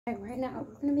Right now,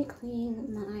 we're going to be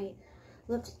cleaning my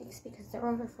lipsticks because they're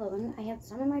overflowing. I have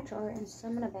some in my drawer and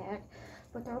some in a bag,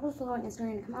 but they're overflowing and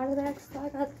starting to come out of the bag. So I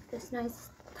got this nice,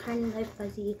 tiny, light,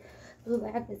 fuzzy blue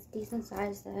bag that's decent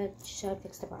size that should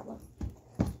fix the problem.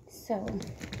 So,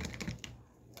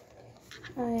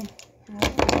 I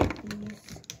have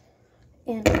these,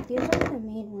 and these are the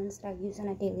main ones that I use on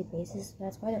a daily basis. So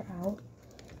that's why they're out.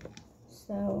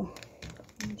 So,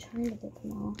 I'm trying to get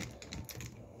them all.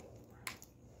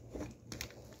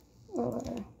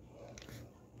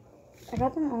 I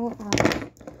got them all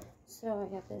out. So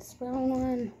I got this brown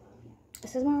one.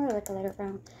 This is more like a lighter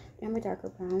brown, and a darker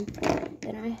brown.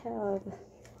 Then I have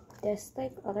this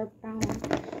like other brown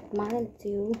one, Mountain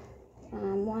Dew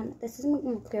one. This is a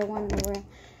clear one over.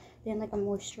 Then like a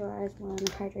moisturized one,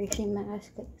 a hydration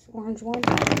mask. This orange one.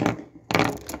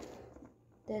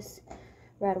 This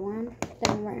red one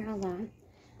that I'm wearing on.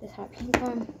 This hot pink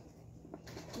one.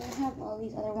 I have all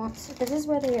these other ones. This is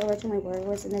where they originally were,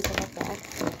 was in this little bag.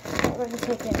 So we're going to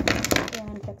take it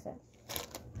and fix it.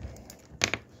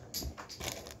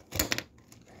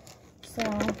 So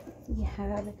you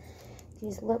have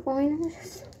these lip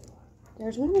liners.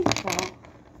 There's one in the bag,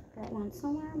 that one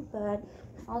somewhere, but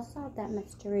I'll solve that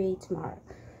mystery tomorrow.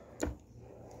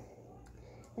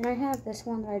 Then I have this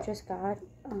one that I just got.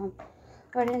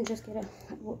 I didn't just get it.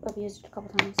 I've used it a couple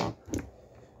times.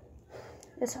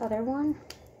 This other one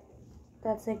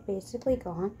that's like basically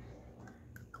gone.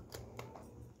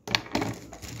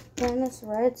 Then this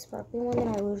red sparkly one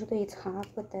that I usually top,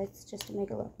 but that's just to make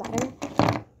it look better.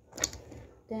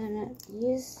 Then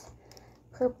these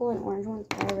purple and orange ones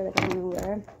that I really don't know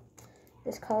where.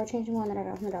 This color changing one that I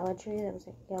got from the Dollar Tree that was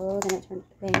like yellow, then it turned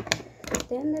to pink.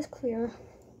 Then this clear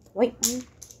white one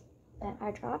that I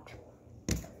dropped.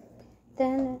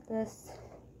 Then this.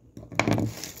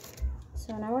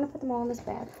 So now we're gonna put them all in this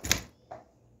bag.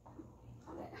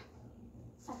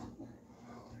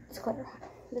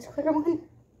 This clear one,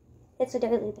 it's a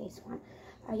daily base one.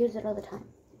 I use it all the time.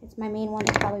 It's my main one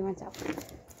that probably runs out.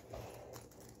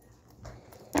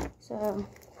 So,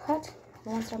 put the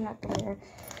ones that I'm not clear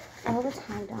all the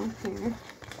time down here.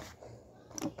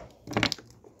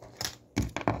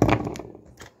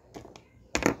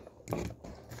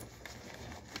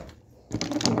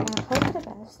 And then I hope the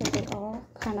best that they all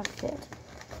kind of fit.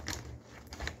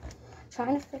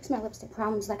 Trying to fix my lipstick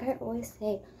problems. Like I always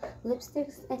say,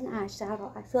 lipsticks and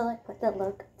eyeshadow, I feel like put the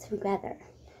look together.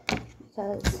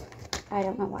 Because I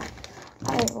don't know why.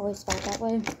 I always felt that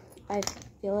way. I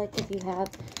feel like if you have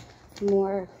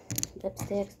more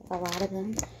lipsticks, a lot of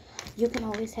them, you can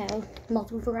always have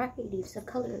multiple varieties of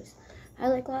colors. I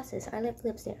like glosses. I like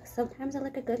lipsticks. Sometimes I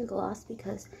like a good gloss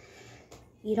because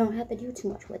you don't have to do too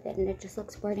much with it and it just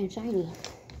looks bright and shiny.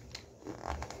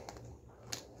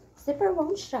 Zipper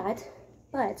won't shut,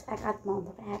 but I got them all in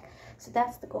the bag, so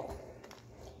that's the goal.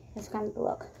 That's kind of the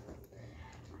look.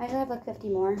 I have like 50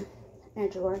 more in a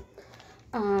drawer.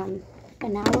 And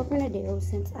now what we're going to do,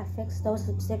 since I fixed those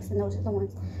lipsticks and those are the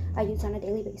ones I use on a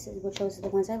daily basis, which those are the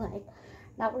ones I like,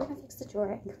 now we're going to fix the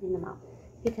drawer and clean them out.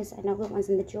 Because I know the ones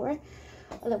in the drawer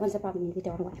are the ones that probably need to be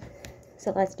thrown away.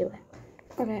 So let's do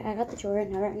it. Okay, I got the drawer,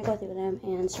 now we're going to go through them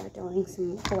and start throwing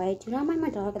some away. Do not mind my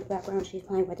dog in the background, she's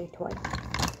playing with her toy.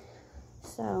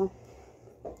 So,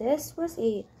 this was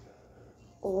a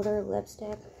older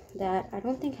lipstick that I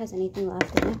don't think has anything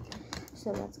left in it.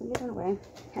 So that's going to be thrown away.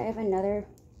 I have another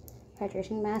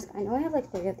hydration mask. I know I have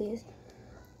like 3 of these.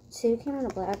 2 came in a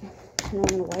black and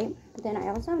 1 in a white. Then I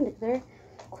also have another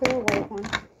clear white one.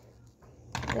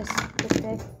 This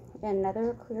lipstick. And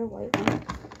another clear white one.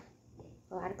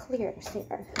 A lot of clears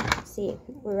here. Let's see.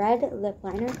 Red lip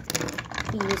liner.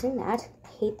 Be using that. I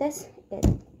hate this. It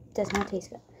does not taste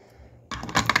good.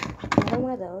 Another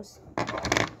one of those.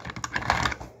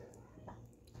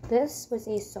 This was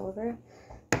a silver.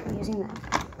 I'm using that.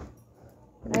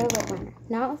 Another lip liner.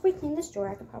 Now, if we clean this drawer,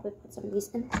 I could probably put some of these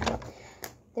in this drawer.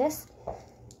 This,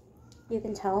 you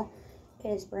can tell,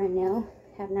 is brand new.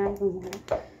 Have not even worn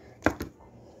it.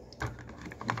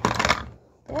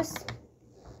 This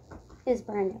is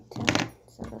brand new too.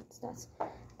 So that's this.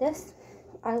 This,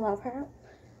 I love her.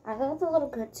 I love the little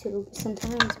good tube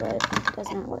sometimes, but it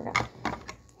does not work out.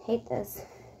 Hate this.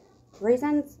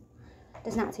 Reasons,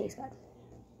 does not taste good.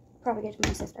 Probably get to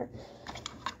my sister.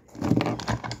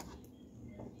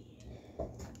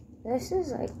 This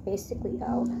is like basically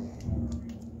out.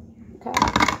 Okay.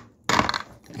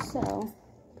 So,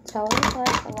 tell us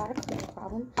like a lot of clear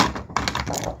problem.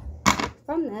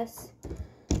 From this,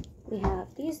 we have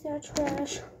these that are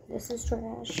trash. This is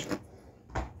trash.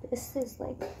 This is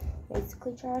like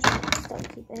basically trash. I'll still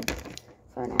keep it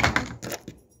for now.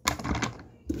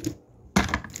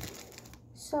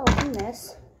 So in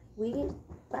this, we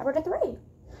got rid of 3.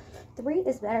 3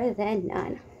 is better than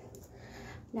none.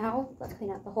 Now, let's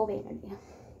clean out the whole vanity.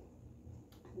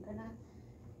 I'm gonna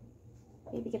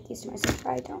maybe give these to my sister.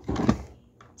 I don't know.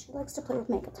 She likes to play with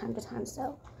makeup time to time,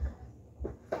 so.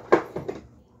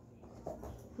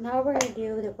 Now we're gonna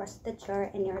do the rest of the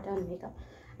jar and narrow down makeup.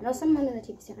 I know someone in the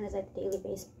TV channel has like daily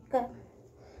base makeup.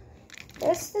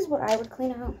 This is what I would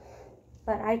clean out,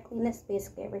 but I clean this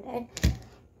basically every day.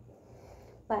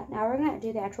 But now we're gonna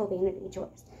do the actual vanity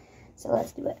drawers. So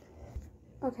let's do it.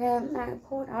 Okay, I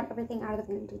pulled out everything out of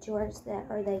the vanity drawers that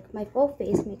are like my full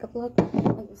face makeup look.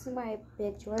 Like this is my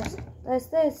big drawers. That's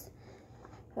this.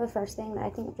 The first thing that I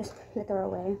think I'm just gonna throw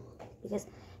away because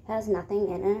it has nothing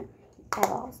in it at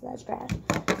all, so that's trash.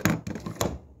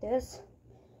 This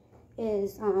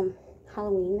is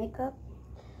Halloween makeup,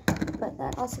 but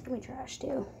that also can be trash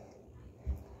too.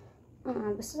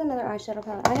 This is another eyeshadow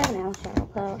palette. I have an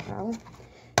eyeshadow palette though.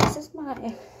 This is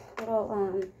my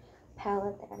little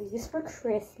palette that I use for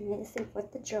Christmas and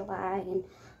 4th of July and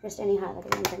just any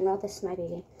holiday in general. This is my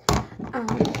baby.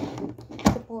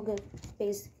 To pull a good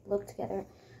basic look together.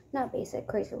 Not basic,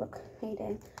 crazy look any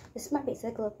day. This is my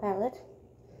basic look palette.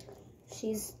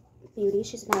 She's beauty.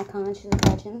 She's an icon. She's a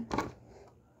legend.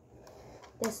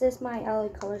 This is my LA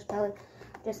Colors palette.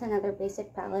 Just another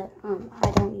basic palette.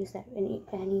 I don't use that really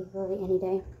any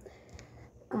day.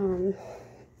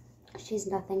 She's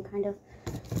nothing, kind of.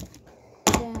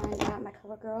 Then I got my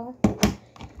CoverGirl,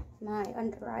 my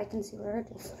under eye concealer,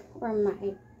 or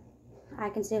my eye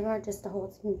concealer, just to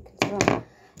hold some concealer,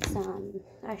 some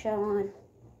eyeshadow on.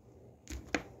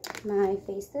 My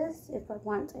faces, if I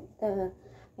want the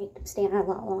makeup stand a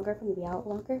lot longer, for me to be out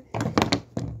longer.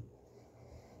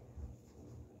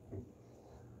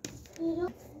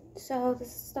 So this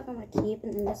is stuff I'm gonna keep,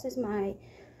 and then this is my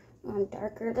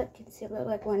darker lip concealer,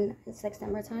 like when it's like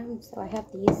summertime. So I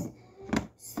have these.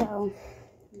 So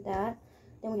that.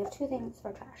 Then we have 2 things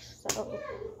for trash. So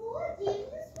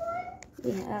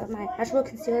we have my actual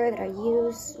concealer that I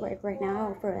use like right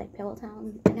now for like Pillow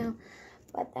Town right now.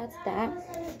 But that's that.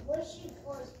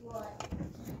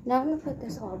 Now I'm gonna put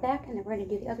this all back, and then we're gonna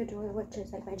do the other drawer, which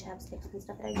is like my chapsticks and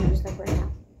stuff that I use like right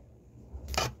now.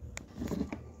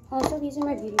 Also, these are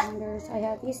my beauty blenders. I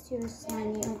have these 2. This is my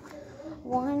new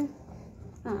one.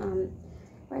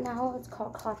 Right now it's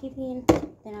called Coffee Bean.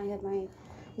 Then I have my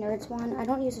Nerds one. I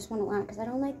don't use this one a lot because I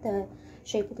don't like the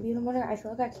shape of the beauty blender. I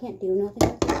feel like I can't do nothing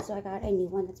with it, so I got a new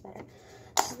one that's better.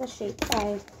 This is the shape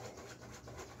I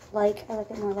like. I like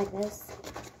it more like this.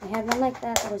 I had one like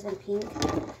that was in pink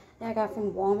that I got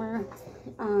from Walmart.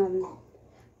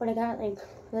 But I got like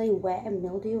really wet and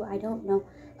mildew. I don't know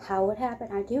how it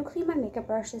happened. I do clean my makeup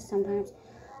brushes sometimes,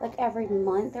 like every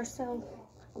month or so.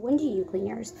 When do you clean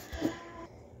yours?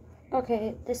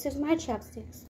 Okay, this is my chapsticks.